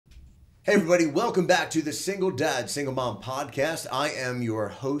Hey everybody, welcome back to the Single Dad, Single Mom podcast. I am your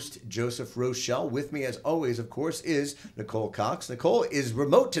host, Joseph Rochelle. With me, as always, of course, is Nicole Cox. Nicole is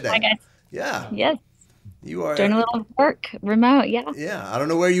remote Hi today. guys. Yeah, Yes, you are. doing a little work remote. Yeah, Yeah, I don't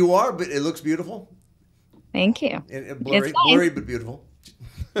know where you are, but it looks beautiful. thank you. It's Blurry, blurry, but beautiful.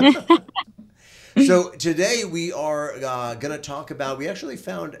 nice. So today we are going to talk about. We actually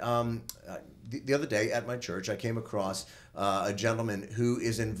found the other day at my church, I came across a gentleman who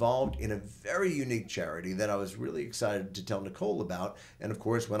is involved in a very unique charity that I was really excited to tell Nicole about. And of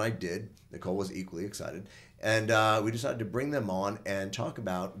course, when I did, Nicole was equally excited. And we decided to bring them on and talk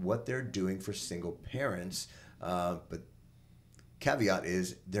about what they're doing for single parents. But caveat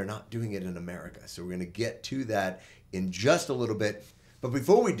is they're not doing it in America. So we're going to get to that in just a little bit. But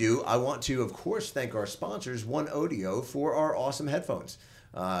before we do, I want to, of course, thank our sponsors, One Audio, for our awesome headphones.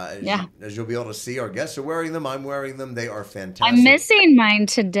 Yeah, As you'll be able to see, our guests are wearing them. I'm wearing them. They are I'm fantastic. missing mine I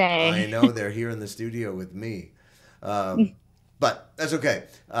today. know they're here in the studio with me. But that's okay.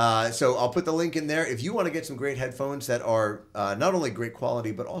 So I'll put the link in there. If you want to get some great headphones that are not only great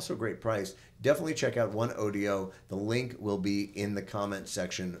quality, but also great price, definitely check out One Audio. The link will be in the comment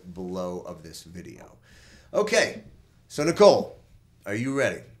section below of this video. Okay, so Nicole, are you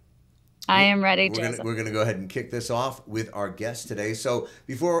ready? I am ready, We're gonna Joseph. we're gonna go ahead and kick this off with our guest today. So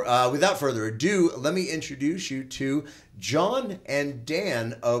before, without further ado, let me introduce you to John and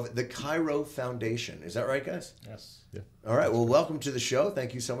Dan of the KYRO Foundation. Is that right, guys? Yes. Yeah. All right. Well, welcome to the show.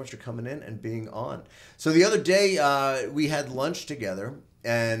 Thank you so much for coming in and being on. So the other day, we had lunch together,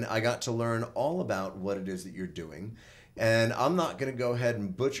 and I got to learn all about what it is that you're doing. And I'm not going to go ahead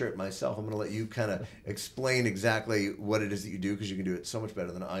and butcher it myself. I'm going to let you kind of explain exactly what it is that you do because you can do it so much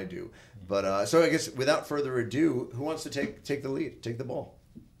better than I do. But so I guess without further ado, who wants to take the lead, take the ball?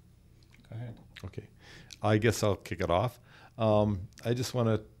 Go ahead. Okay. I guess I'll kick it off. I just want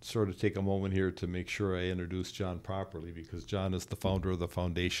to sort of take a moment here to make sure I introduce John properly because John is the founder of the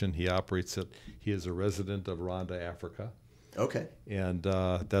foundation. He operates it. He is a resident of Rwanda, Africa, Okay. and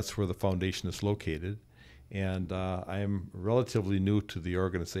that's where the foundation is located. And I am relatively new to the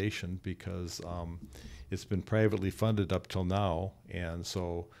organization because it's been privately funded up till now, and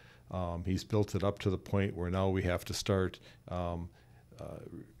so he's built it up to the point where now we have to start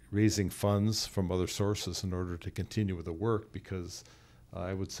raising funds from other sources in order to continue with the work because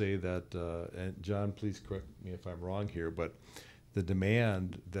I would say that, and John, please correct me if I'm wrong here, but the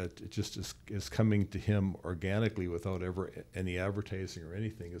demand that it just is coming to him organically without ever any advertising or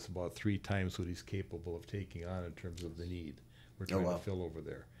anything is about 3 times what he's capable of taking on in terms of the need we're Oh trying to wow. fill over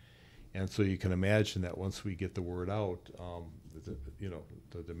there. And so you can imagine that once we get the word out,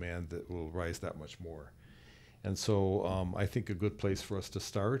 the demand that will rise that much more. And so I think a good place for us to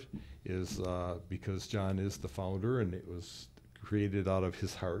start is because John is the founder and it was created out of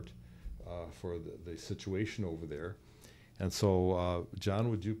his heart for the situation over there. And so, John,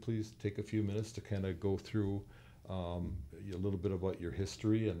 would you please take a few minutes to kind of go through a little bit about your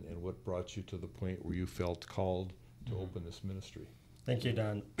history and what brought you to the point where you felt called to open this ministry? Thank you,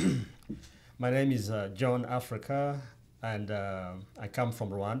 Dan. My name is John Africa, and I come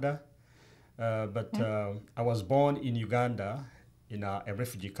from Rwanda. But I was born in Uganda in a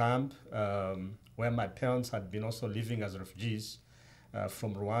refugee camp where my parents had been also living as refugees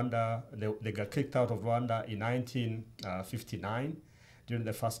from Rwanda. They got kicked out of Rwanda in 1959 during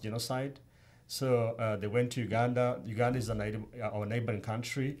the first genocide. So they went to Uganda. Uganda is our neighboring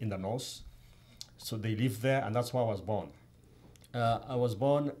country in the north. So they lived there, and that's where I was born. I was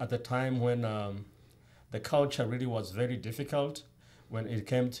born at the time when the culture really was very difficult when it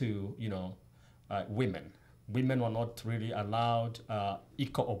came to, women. Women were not really allowed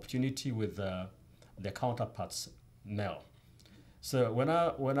equal opportunity with their counterparts, male. So when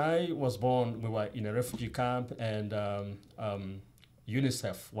I was born, we were in a refugee camp, and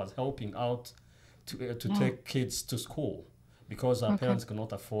UNICEF was helping out to take kids to school because our Okay. parents could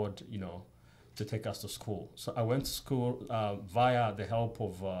not afford, to take us to school. So I went to school via the help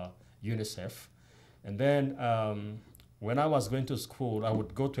of UNICEF. And then when I was going to school, I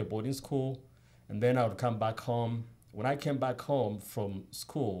would go to a boarding school and then I would come back home. When I came back home from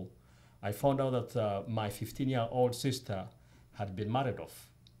school, I found out that my 15-year-old sister had been married off.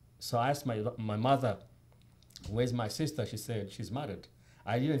 So I asked my mother, where's my sister? She said, she's married.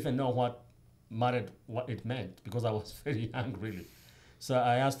 I didn't even know what it meant because I was very young, really. So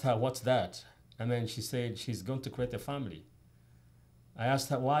I asked her, what's that? And then she said she's going to create a family. I asked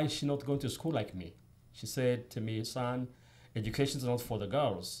her, why is she not going to school like me? She said to me, son, education is not for the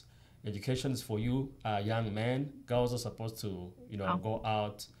girls. Education is for you, young men. Girls are supposed to, Oh, go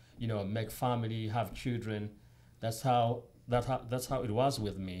out, make family, have children. That's how that's how it was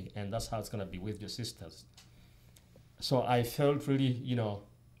with me, and that's how it's gonna be with your sisters. So I felt really,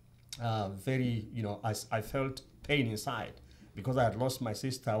 very, I felt pain inside because I had lost my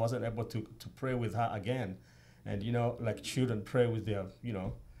sister. I wasn't able to pray with her again, and like children pray with their,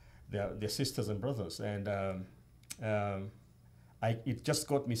 their sisters and brothers, and it just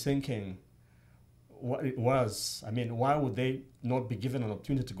got me thinking what it was. I mean, why would they not be given an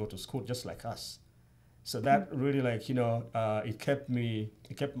opportunity to go to school just like us? So that really, like, I kept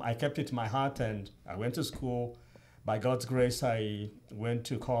it in my heart, and I went to school. By God's grace, I went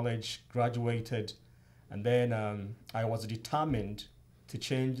to college, graduated, and then I was determined to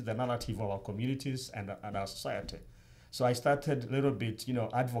change the narrative of our communities and our society. So I started a little bit,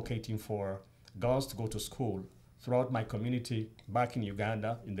 advocating for girls to go to school throughout my community back in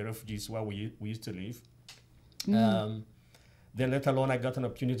Uganda, in the refugees where we used to live. Then later on, I got an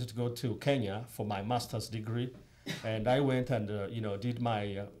opportunity to go to Kenya for my master's degree, and I went and did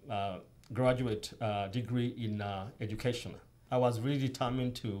my graduate degree in education. I was really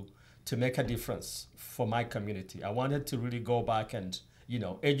determined to make a difference for my community. I wanted to really go back and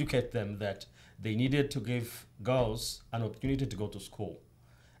educate them that they needed to give girls an opportunity to go to school,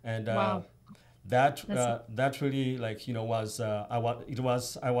 and Wow. that really, like, I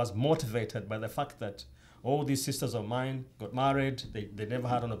was motivated by the fact that all these sisters of mine got married. They never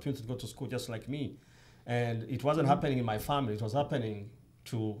had an opportunity to go to school just like me, and it wasn't happening in my family. It was happening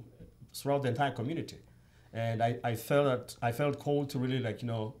throughout the entire community, and I felt called to really, like,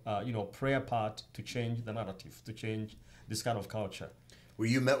 play a part to change the narrative, to change this kind of culture. Were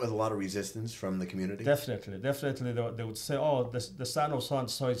you met with a lot of resistance from the community? Definitely. They would say, "Oh, the son of so and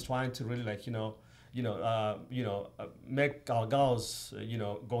so is trying to really, like, make our girls,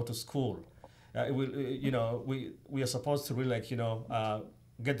 go to school. We are supposed to really, like,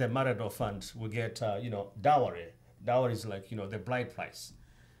 get them married off, and we get dowry. Dowry is like, the bride price,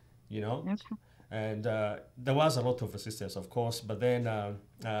 Okay. And there was a lot of resistance, of course, but then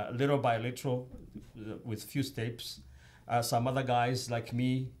little by little, with few steps, some other guys like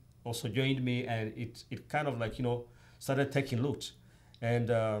me also joined me, and it kind of, like, started taking root.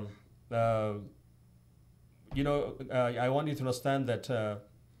 And I want you to understand that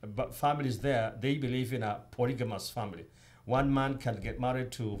but families there, they believe in a polygamous family. One man can get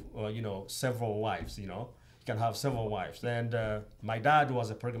married to several wives. He can have several wives. And my dad was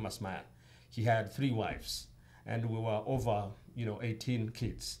a polygamous man. He had 3 wives, and we were over 18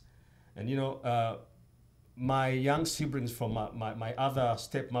 kids. And my young siblings from my other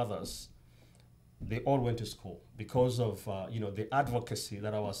stepmothers, they all went to school because of the advocacy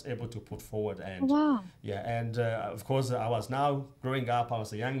that I was able to put forward. And Wow. yeah, and of course, I was now growing up. I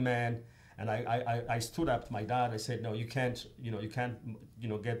was a young man, and I stood up to my dad. I said, "No, you can't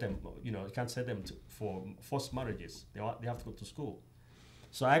get them. You can't send them for forced marriages. They have to go to school."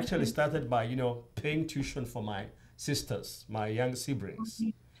 So I actually started by paying tuition for my sisters, my young siblings,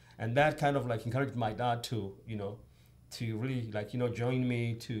 and that kind of, like, encouraged my dad to really, like, join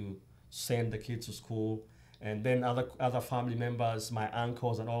me to send the kids to school. And then other family members, my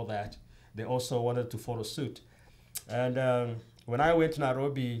uncles and all that, they also wanted to follow suit. And when I went to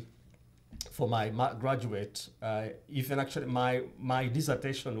Nairobi for my graduate, even actually my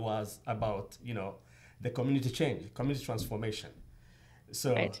dissertation was about the community change, community transformation.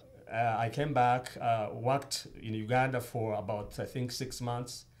 So Right. I came back, worked in Uganda for about, I think, 6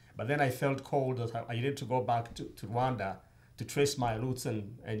 months, but then I felt called that I needed to go back to Rwanda to trace my roots,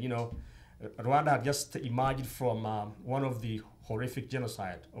 and Rwanda had just emerged from one of the horrific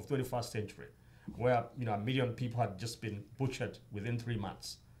genocide of 21st century, where 1 million people had just been butchered within 3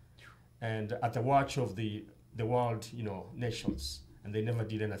 months, and at the watch of the world nations, and they never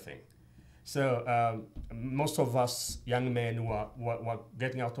did anything. So most of us young men were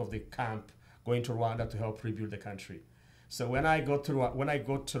getting out of the camp, going to Rwanda to help rebuild the country. So when I got to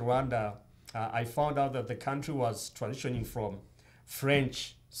Rwanda, I found out that the country was transitioning from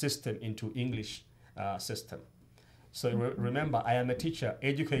French system into English system. So remember, I am a teacher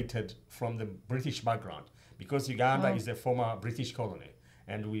educated from the British background, because Uganda is a former British colony,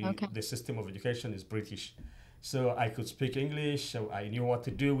 and the system of education is British. So I could speak English. So I knew what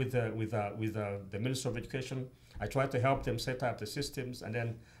to do with the Minister of Education. I tried to help them set up the systems and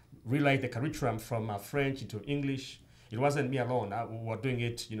then relay the curriculum from French into English. It wasn't me alone. We were doing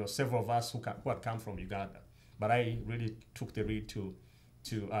it, several of us who had come from Uganda. But I really took the lead to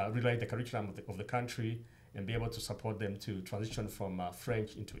relay the curriculum of the country and be able to support them to transition from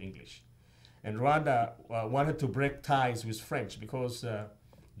French into English. And Rwanda wanted to break ties with French because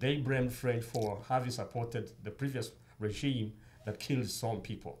they blamed French for having supported the previous regime that killed some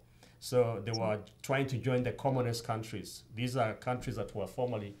people. So they were trying to join the communist countries. These are countries that were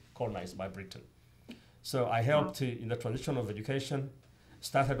formerly colonized by Britain. So I helped in the transition of education,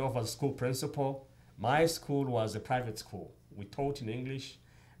 started off as a school principal. My school was a private school. We taught in English,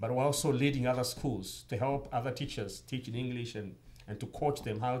 but we're also leading other schools to help other teachers teach in English and to coach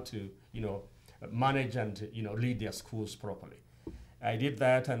them how to, manage and, lead their schools properly. I did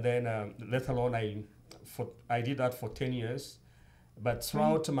that, and then let alone I did that for 10 years. But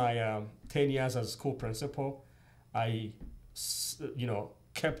throughout my 10 years as school principal, I,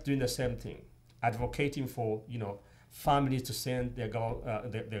 kept doing the same thing, advocating for, families to send their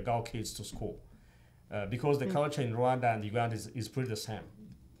girl kids to school. Because the culture in Rwanda and Uganda is pretty the same.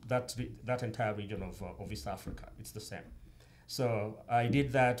 That entire region of East Africa, it's the same. So I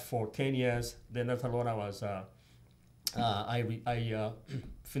did that for 10 years. Then let alone I was, I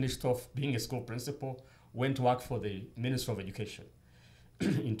finished off being a school principal, went to work for the Ministry of Education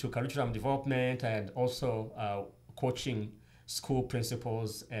into curriculum development and also coaching school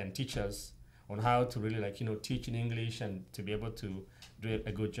principals and teachers on how to really teach in English and to be able to do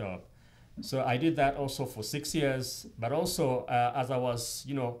a good job. So I did that also for 6 years, but also as I was,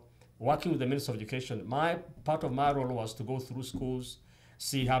 working with the Ministry of Education, part of my role was to go through schools,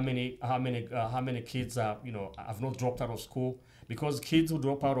 see how many kids are, have not dropped out of school, because kids who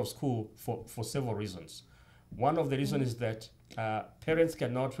drop out of school for several reasons. One of the reasons is that parents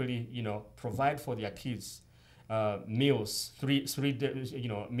cannot really, provide for their kids meals, three days,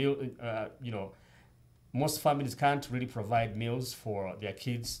 most families can't really provide meals for their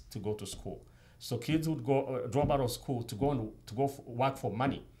kids to go to school. So kids would go drop out of school to go work for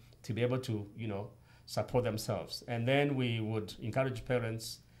money to be able to, support themselves. And then we would encourage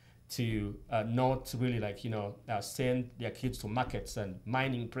parents to not really send their kids to markets and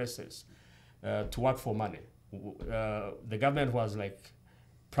mining places to work for money. The government was like,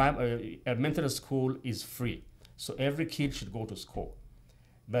 elementary school is free, so every kid should go to school.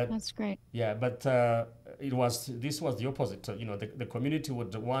 But That's great. yeah, but this was the opposite. The community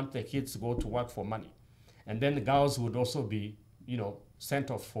would want the kids to go to work for money, and then the girls would also be,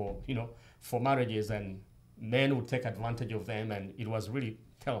 sent off for marriages, and men would take advantage of them, and it was really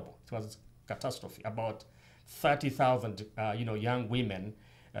terrible. It was catastrophe. About 30,000, young women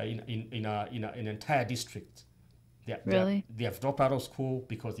in an entire district. Really? They have dropped out of school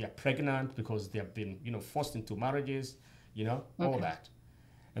because they are pregnant, because they have been, forced into marriages, all that.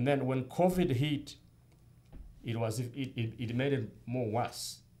 And then when COVID hit, it made it more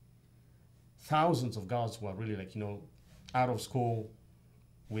worse. Thousands of girls were really out of school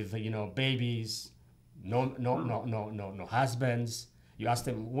with babies, no husbands. You ask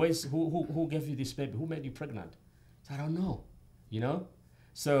them, who gave you this baby? Who made you pregnant? I don't know,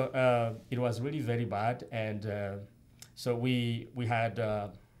 So it was really very bad, and so we had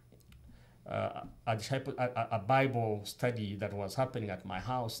a Bible study that was happening at my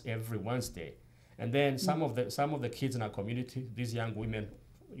house every Wednesday, and then some of the kids in our community, these young women,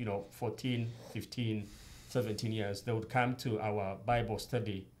 14, 15, 17 years, they would come to our Bible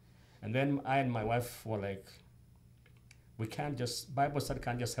study, and then I and my wife were like, Bible study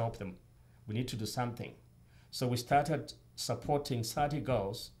can't just help them. We need to do something. So we started supporting 30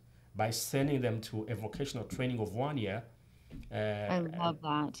 girls by sending them to a vocational training of 1 year. I love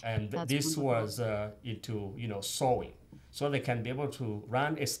that. And this was into sewing, so they can be able to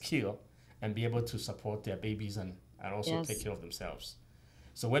run a skill and be able to support their babies and also take care of themselves.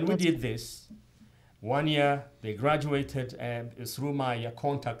 So when we did this, 1 year they graduated, and through my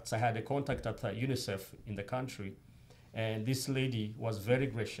contacts, I had a contact at UNICEF in the country, and this lady was very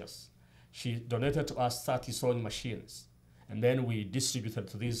gracious. She donated to us 30 sewing machines, and then we distributed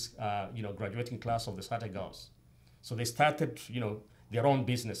to this graduating class of the 30 girls. So they started, their own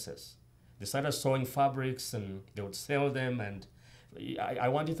businesses. They started sewing fabrics, and they would sell them. And I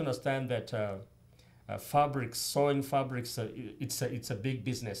want you to understand that sewing fabrics, it's a big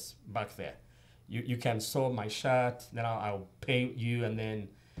business back there. You can sew my shirt, then I'll pay you, and then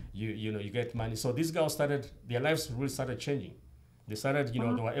you get money. So these girls their lives really started changing. They started, they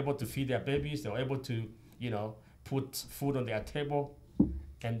were able to feed their babies. They were able to, put food on their table,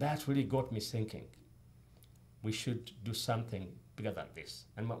 and that really got me thinking. We should do something bigger than this.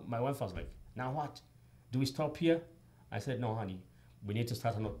 And my wife was like, now what? Do we stop here? I said, no, honey, we need to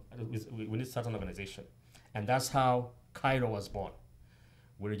start an organization. And that's how KYRO was born.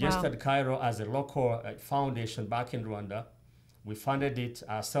 We registered KYRO as a local foundation back in Rwanda. We funded it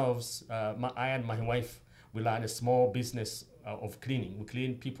ourselves. I and my wife, we ran a small business of cleaning. We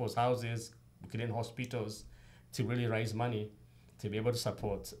clean people's houses, we clean hospitals to really raise money to be able to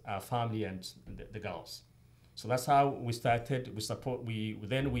support our family and the girls. So that's how we started. We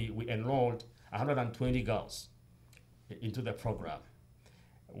enrolled 120 girls into the program.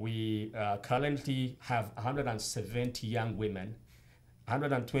 We currently have 170 young women.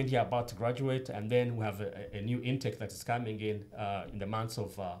 120 are about to graduate, and then we have a new intake that is coming in the month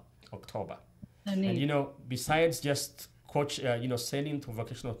of October. And besides just sending to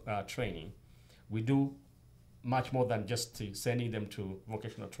vocational training, we do much more than just sending them to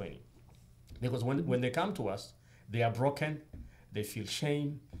vocational training. Because when they come to us, they are broken, they feel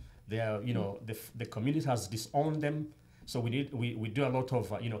shame, they are, the community has disowned them. So we do a lot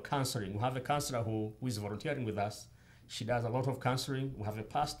of counseling. We have a counselor who is volunteering with us. She does a lot of counseling. We have a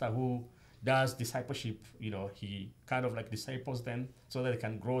pastor who does discipleship. He kind of like disciples them so that they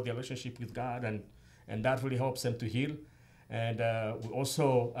can grow their relationship with God, and that really helps them to heal. And we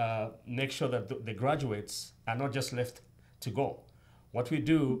also make sure that the graduates are not just left to go. What we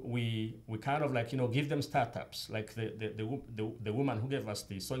do, we kind of like give them startups, like the woman who gave us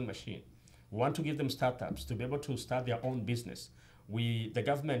the sewing machine. We want to give them startups to be able to start their own business. The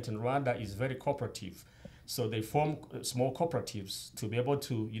government in Rwanda is very cooperative. So they form small cooperatives to be able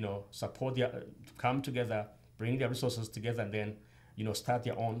to, support to come together, bring their resources together, and then, start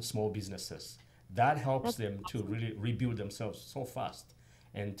their own small businesses. That helps them to really rebuild themselves so fast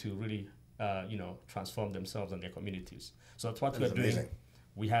and to really, transform themselves and their communities. So that's what we're doing.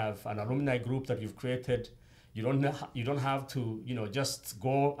 We have an alumni group that we've created. You don't have to, just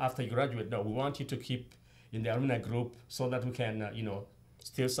go after you graduate. No, we want you to keep in the alumni group so that we can,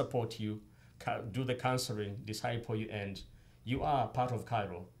 still support you, do the counseling, disciple you, and you are part of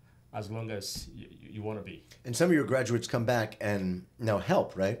KYRO as long as you want to be. And some of your graduates come back and now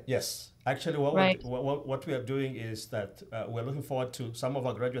help, right? Yes. Actually, what we are doing is that we're looking forward to some of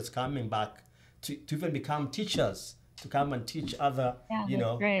our graduates coming back to even become teachers, to come and teach other,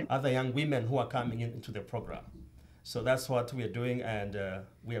 other young women who are coming into the program. So that's what we are doing, and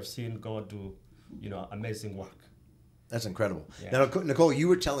we have seen God do, amazing work. That's incredible. Yeah. Now, Nicole, you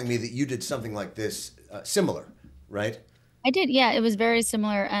were telling me that you did something like this, similar, right? I did, yeah. It was very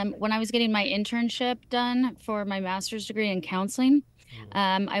similar. When I was getting my internship done for my master's degree in counseling,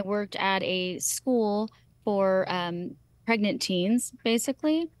 I worked at a school for pregnant teens,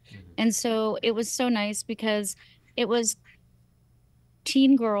 basically. And so it was so nice because it was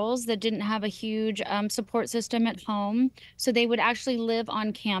teen girls that didn't have a huge support system at home. So they would actually live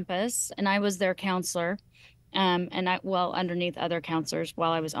on campus, and I was their counselor. Underneath other counselors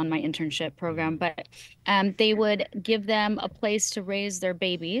while I was on my internship program, but they would give them a place to raise their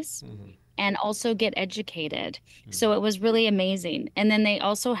babies and also get educated. So it was really amazing. And then they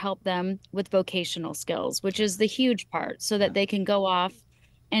also help them with vocational skills, which is the huge part, so that they can go off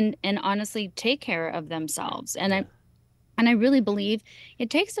and honestly take care of themselves. And I really believe it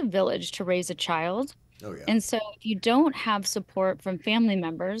takes a village to raise a child. Oh, yeah. And so if you don't have support from family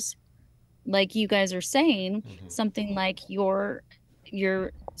members, like you guys are saying, something like your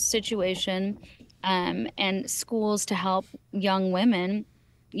situation, and schools to help young women,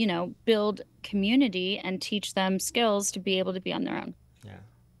 build community and teach them skills to be able to be on their own.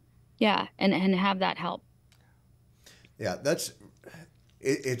 Yeah, and have that help. Yeah,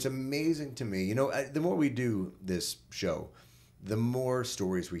 it's amazing to me. The more we do this show, the more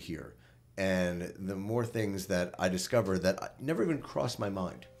stories we hear, and the more things that I discover that never even crossed my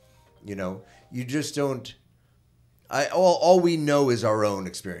mind. You just don't. All we know is our own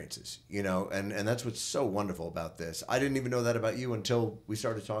experiences, and that's what's so wonderful about this. I didn't even know that about you until we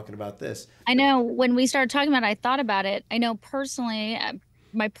started talking about this. I know when we started talking about it, I thought about it. I know personally,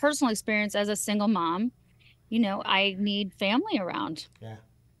 my personal experience as a single mom, I need family around. Yeah.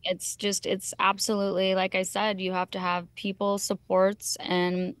 It's absolutely, like I said, you have to have people, supports,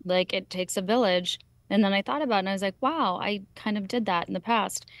 and like it takes a village. And then I thought about it and I was like, wow, I kind of did that in the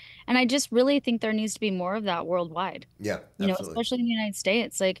past. And I just really think there needs to be more of that worldwide. Yeah, absolutely. Especially in the United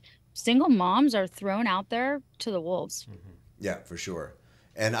States. Like single moms are thrown out there to the wolves. Yeah, for sure.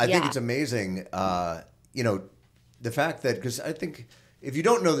 And I think it's amazing, the fact that, because I think if you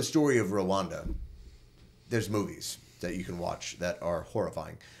don't know the story of Rwanda, there's movies that you can watch that are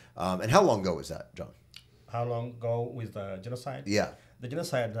horrifying. And how long ago was that, John? How long ago with the genocide? Yeah. The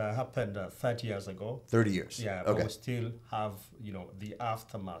genocide happened 30 years ago. 30 years. Yeah, okay. But we still have, the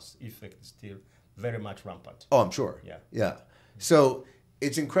aftermath effect is still very much rampant. Oh, I'm sure. Yeah. Yeah. So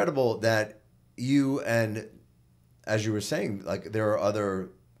it's incredible that you, and as you were saying, like there are other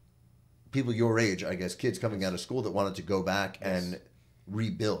people your age, I guess, kids coming out of school that wanted to go back and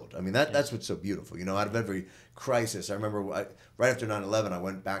rebuild. I mean, that's what's so beautiful. Out of every crisis, I remember right after 9/11, I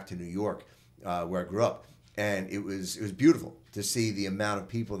went back to New York, where I grew up. and it was beautiful to see the amount of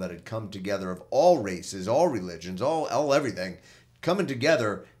people that had come together of all races, all religions, all everything, coming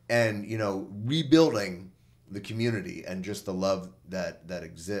together and rebuilding the community and just the love that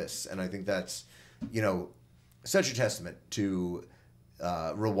exists. And I think that's such a testament to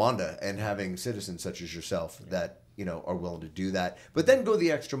Rwanda and having citizens such as yourself that are willing to do that, but then go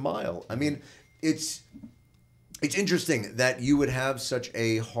the extra mile. I mean, it's interesting that you would have such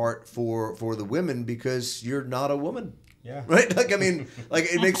a heart for the women because you're not a woman. Yeah. Right? Like, I mean, like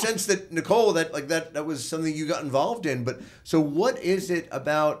it makes sense that Nicole, that was something you got involved in. But so what is it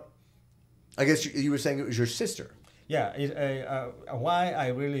about, I guess you were saying it was your sister. Yeah, why I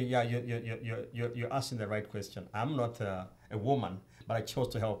really, you're asking the right question. I'm not a woman, but I chose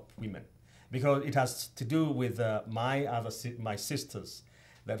to help women because it has to do with my sisters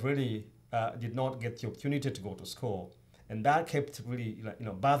that really did not get the opportunity to go to school, and that kept really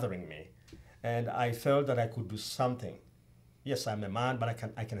bothering me, and I felt that I could do something. Yes, I'm a man, but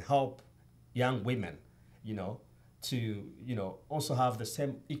I can help young women, to also have the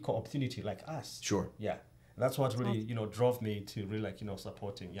same equal opportunity like us. Sure. Yeah. That's what really, drove me to really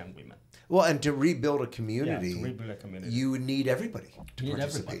supporting young women. Well, and to rebuild a community, you would need everybody to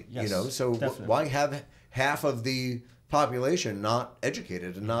participate. Yes, so why have half of the population not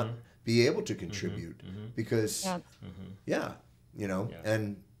educated and not be able to contribute? Because, and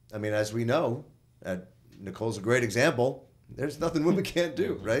I mean, as we know, Nicole's a great example. There's nothing women can't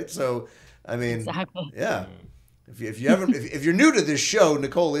do, right? So, I mean, exactly. Yeah. If you're new to this show,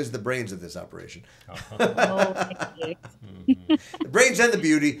 Nicole is the brains of this operation. The brains and the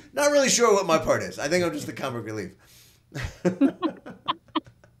beauty. Not really sure what my part is. I think I'm just the comic relief.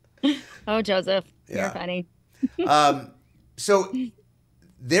 Oh, Joseph, you're funny. So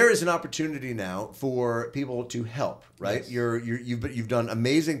there is an opportunity now for people to help, right? Yes. You've done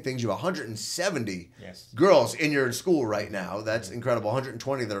amazing things. You have 170 yes. girls in your school right now. That's incredible.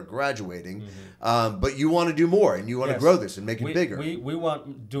 120 that are graduating. But you want to do more, and you want to grow this and make it bigger. We want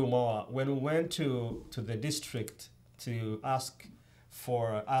to do more. When we went to the district to ask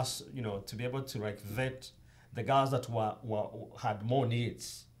for us, to be able to vet the girls that had more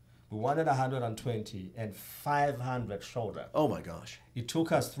needs. We wanted 120 and 500 showed up. Oh my gosh. It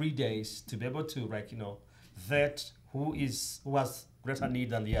took us 3 days to be able to vet who has greater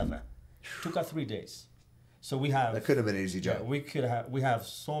need than the other. It took us 3 days. So we have that could have been an easy job. We have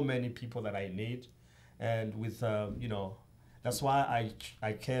so many people that I need, and with that's why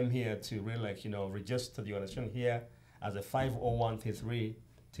I came here to really register the organization here as a 501(c)(3)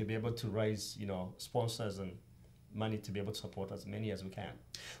 to be able to raise sponsors and money to be able to support as many as we can.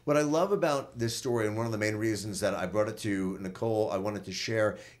 What I love about this story, and one of the main reasons that I brought it to Nicole, I wanted to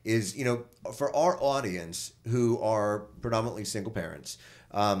share is, for our audience who are predominantly single parents,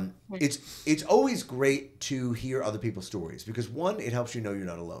 it's always great to hear other people's stories because one, it helps you know you're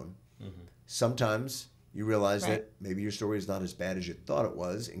not alone. Sometimes you realize that maybe your story is not as bad as you thought it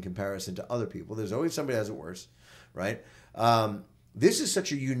was in comparison to other people. There's always somebody that has it worse, right? This is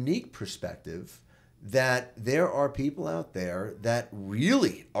such a unique perspective that there are people out there that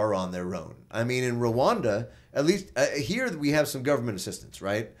really are on their own. I mean, in Rwanda, at least here we have some government assistance,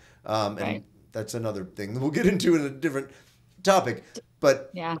 right? And that's another thing that we'll get into in a different topic.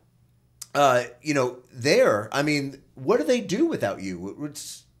 But, there, I mean, what do they do without you?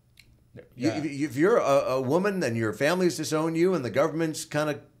 If you're a woman and your family's disown you and the government's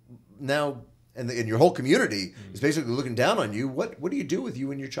kind of now, and your whole community is basically looking down on you, what do you do with you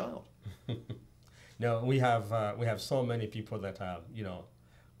and your child? No, we have so many people that are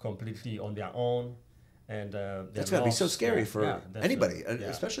completely on their own, and that's got to be so scary for anybody,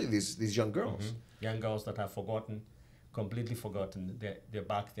 especially these young girls. Young girls that have completely forgotten. They're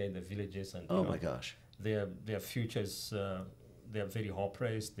back there in the villages, and oh my gosh, their futures they're very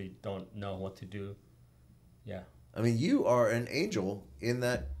hopeless. They don't know what to do. Yeah, I mean, you are an angel in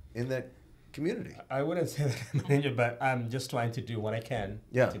that community. I wouldn't say that I'm an angel, but I'm just trying to do what I can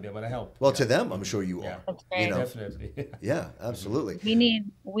to be able to help. Well, to them, I'm sure you are. That's great. Definitely. Yeah, absolutely. We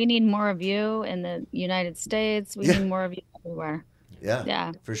need more of you in the United States. We need more of you everywhere.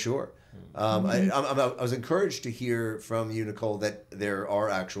 Yeah, for sure. I was encouraged to hear from you, Nicole, that there are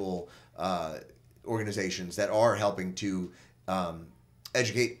actual organizations that are helping to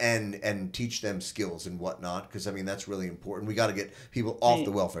educate and teach them skills and whatnot, because I mean that's really important. We got to get people off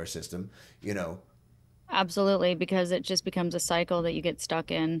the welfare system, Absolutely, because it just becomes a cycle that you get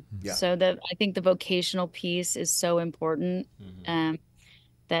stuck in. Yeah. So I think the vocational piece is so important.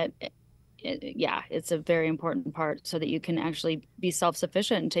 That it's a very important part so that you can actually be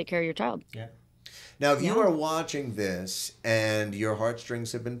self-sufficient and take care of your child. Yeah. Now, if you are watching this and your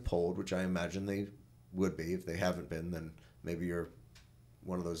heartstrings have been pulled, which I imagine they would be. If they haven't been, then maybe you're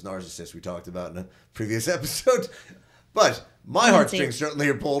one of those narcissists we talked about in a previous episode. But my heartstrings certainly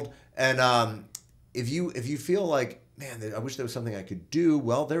are pulled. And if you feel like, man, I wish there was something I could do,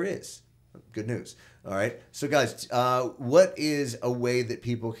 well, there is. Good news. All right. So, guys, what is a way that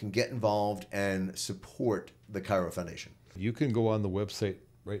people can get involved and support the KYRO Foundation? You can go on the website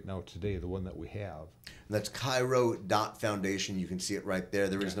right now today, the one that we have. And that's KYRO.Foundation. You can see it right there.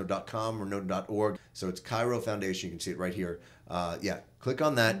 There is no .com or no .org. So it's KYRO Foundation. You can see it right here. Click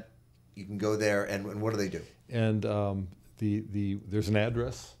on that. You can go there. And what do they do? And there's an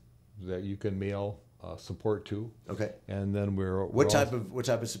address that you can mail support to. Okay. And then what type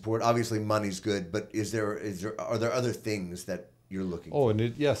of support? Obviously, money's good, but are there other things that you're looking for?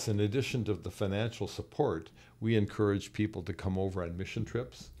 Yes, in addition to the financial support, we encourage people to come over on mission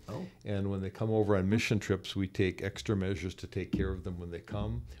trips. Oh. And when they come over on mission trips, we take extra measures to take care of them when they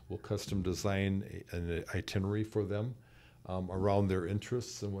come. We'll custom design an itinerary for them around their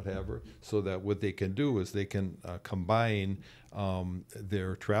interests and whatever, so that what they can do is they can combine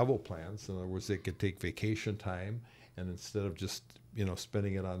their travel plans. In other words, they could take vacation time, and instead of just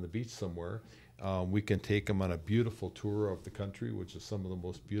spending it on the beach somewhere, we can take them on a beautiful tour of the country, which is some of the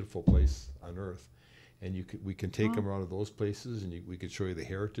most beautiful place on earth. And we can take them around to those places, and we can show you the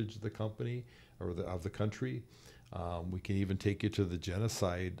heritage of the company or of the country. We can even take you to the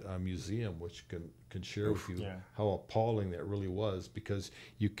Genocide Museum, which can share with you how appalling that really was, because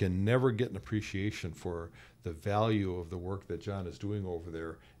you can never get an appreciation for the value of the work that John is doing over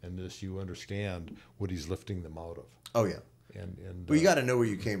there, unless you understand what he's lifting them out of. Oh, yeah. But you got to know where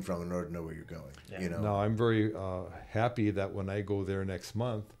you came from in order to know where you're going. Yeah. Now, I'm very happy that when I go there next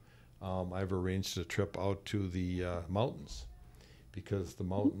month, I've arranged a trip out to the mountains, because the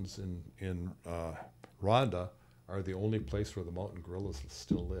mountains in Rwanda are the only place where the mountain gorillas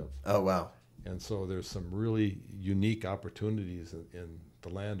still live. Oh, wow. And so there's some really unique opportunities in the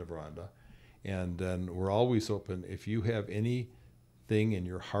land of Rwanda. And then we're always open. If you have anything in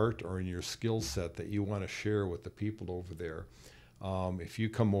your heart or in your skill set that you want to share with the people over there, if you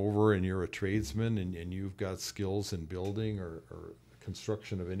come over and you're a tradesman and you've got skills in building or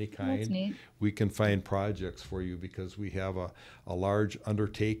construction of any kind, we can find projects for you, because we have a large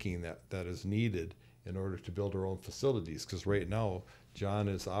undertaking that is needed in order to build our own facilities. Because right now, John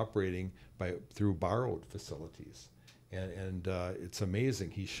is operating through borrowed facilities. And it's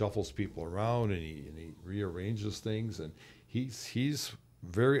amazing. He shuffles people around, and he rearranges things, and he's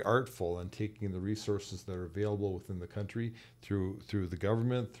very artful in taking the resources that are available within the country through the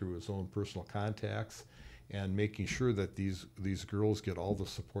government, through his own personal contacts, and making sure that these girls get all the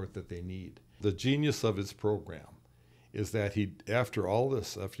support that they need. The genius of his program is that after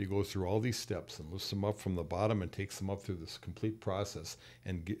he goes through all these steps and lifts them up from the bottom and takes them up through this complete process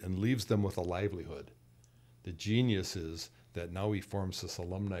and leaves them with a livelihood. The genius is that now he forms this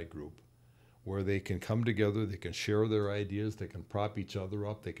alumni group where they can come together, they can share their ideas, they can prop each other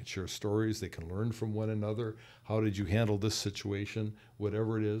up, they can share stories, they can learn from one another. How did you handle this situation,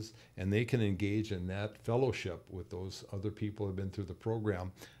 whatever it is, and they can engage in that fellowship with those other people who have been through the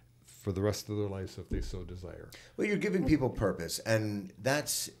program for the rest of their lives if they so desire. Well, you're giving people purpose, and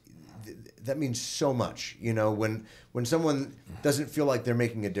that means so much. When someone doesn't feel like they're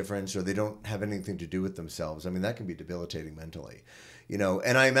making a difference, or they don't have anything to do with themselves, I mean, that can be debilitating mentally.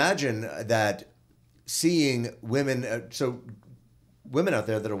 And I imagine that seeing women, so women out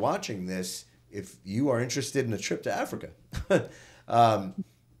there that are watching this, if you are interested in a trip to Africa, I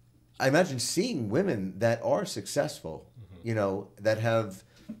imagine seeing women that are successful, that have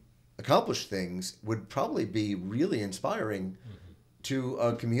accomplished things, would probably be really inspiring to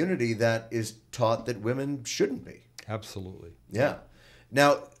a community that is taught that women shouldn't be. Absolutely. Yeah.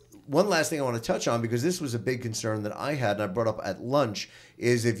 Now, one last thing I want to touch on, because this was a big concern that I had and I brought up at lunch,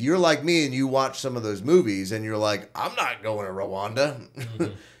 is if you're like me and you watch some of those movies and you're like, I'm not going to Rwanda.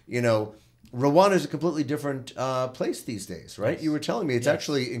 Rwanda is a completely different place these days, right? Yes. You were telling me it's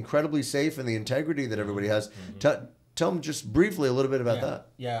actually incredibly safe, and the integrity that everybody has. Tell them just briefly a little bit about that.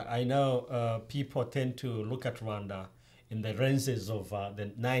 Yeah, I know people tend to look at Rwanda in the lenses of the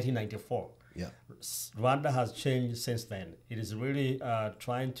 1994. Yeah. Rwanda has changed since then. It is really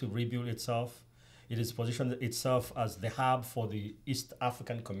trying to rebuild itself. It is positioned itself as the hub for the East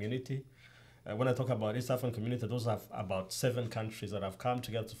African community. When I talk about East African community, those are about 7 countries that have come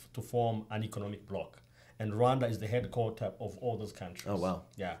together to form an economic bloc. And Rwanda is the headquarters of all those countries. Oh, wow.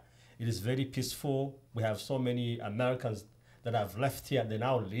 Yeah. It is very peaceful. We have so many Americans that have left here. They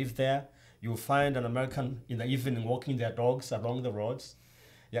now live there. You'll find an American in the evening walking their dogs along the roads.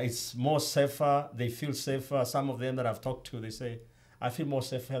 Yeah, it's more safer. They feel safer. Some of them that I've talked to, they say, I feel more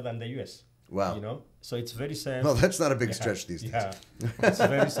safer than the U.S. Wow. You know, so it's very safe. Well, that's not a big stretch these days. Yeah, it's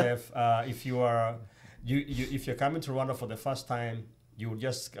very safe. If you are, if you're coming to Rwanda for the first time, you will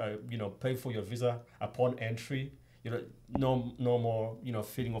just pay for your visa upon entry. No more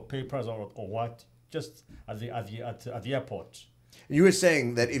filling of papers or what. Just at the airport. You were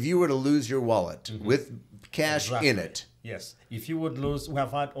saying that if you were to lose your wallet with cash Exactly. in it, Yes, if you would lose, we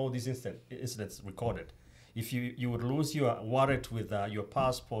have had all these incidents recorded. If you would lose your wallet with your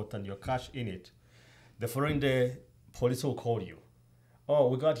passport and your cash in it, the following day, police will call you. Oh,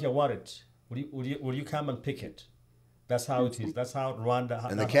 we got your wallet. Will you come and pick it? That's how it is. That's how Rwanda.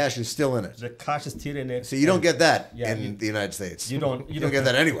 and the cash is still in it. The cash is still in it. So you don't get that Yeah, in the United States. You don't. You don't get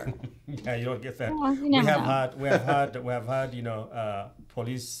that anywhere. Yeah, you don't get that. Well, you we never have know. had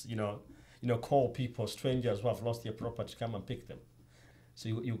police call people, strangers who have lost their property, come and pick them. So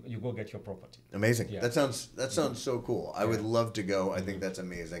you go get your property. Amazing. Yeah. That sounds so cool. I would love to go. I think that's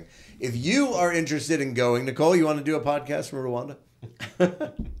amazing. If you are interested in going, Nicole, you want to do a podcast from Rwanda?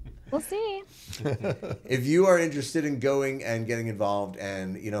 We'll see. If you are interested in going and getting involved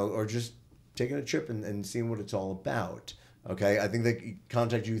and, or just taking a trip and seeing what it's all about, okay, I think they can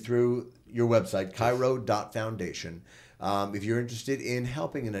contact you through your website, KYRO.Foundation. If you're interested in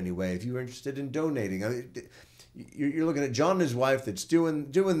helping in any way, if you're interested in donating, I mean, you're looking at John and his wife that's doing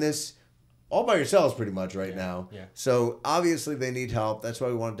this all by yourselves pretty much right now. Yeah. So obviously they need help. That's why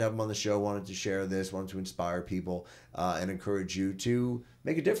we wanted to have them on the show, wanted to share this, wanted to inspire people and encourage you to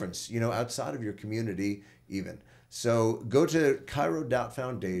make a difference, outside of your community even. So go to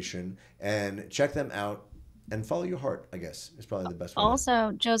KYRO.Foundation and check them out and follow your heart, I guess, is probably the best way.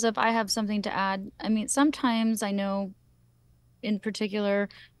 Also, Joseph, I have something to add. I mean, sometimes I know in particular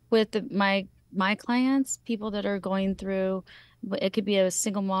with my clients, people that are going through, it could be a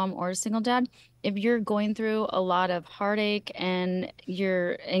single mom or a single dad. If you're going through a lot of heartache and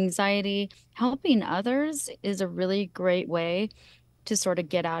your anxiety, helping others is a really great way to sort of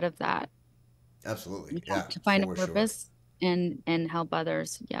get out of that. Absolutely. Yeah. To find a for sure. purpose and help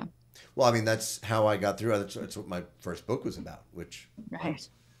others. Yeah. Well, I mean, that's how I got through. That's what my first book was about, which Right.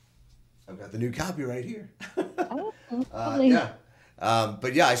 I've got the new copy right here. Oh, lovely. Yeah.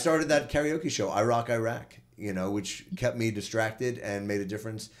 But yeah, I started that karaoke show, I Rock Iraq, which kept me distracted and made a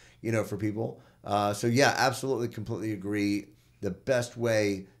difference, for people. So yeah, absolutely, completely agree. The best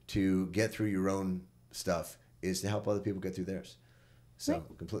way to get through your own stuff is to help other people get through theirs. So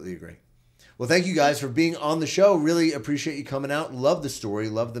completely agree. Well, thank you guys for being on the show. Really appreciate you coming out. Love the story.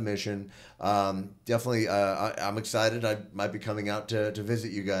 Love the mission. Definitely, I'm excited. I might be coming out to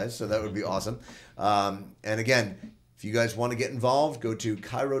visit you guys, so that would be awesome. And again, if you guys want to get involved, go to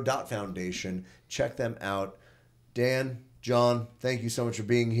KYRO.Foundation. Check them out. Dan, John, thank you so much for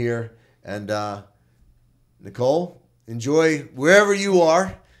being here. And Nicole, enjoy wherever you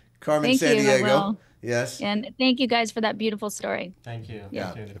are. Carmen, Thank San you, I Diego. will. Yes. And thank you guys for that beautiful story. Thank you.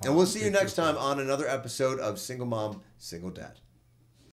 Yeah. Thank you. And we'll see you next time on another episode of Single Mom, Single Dad.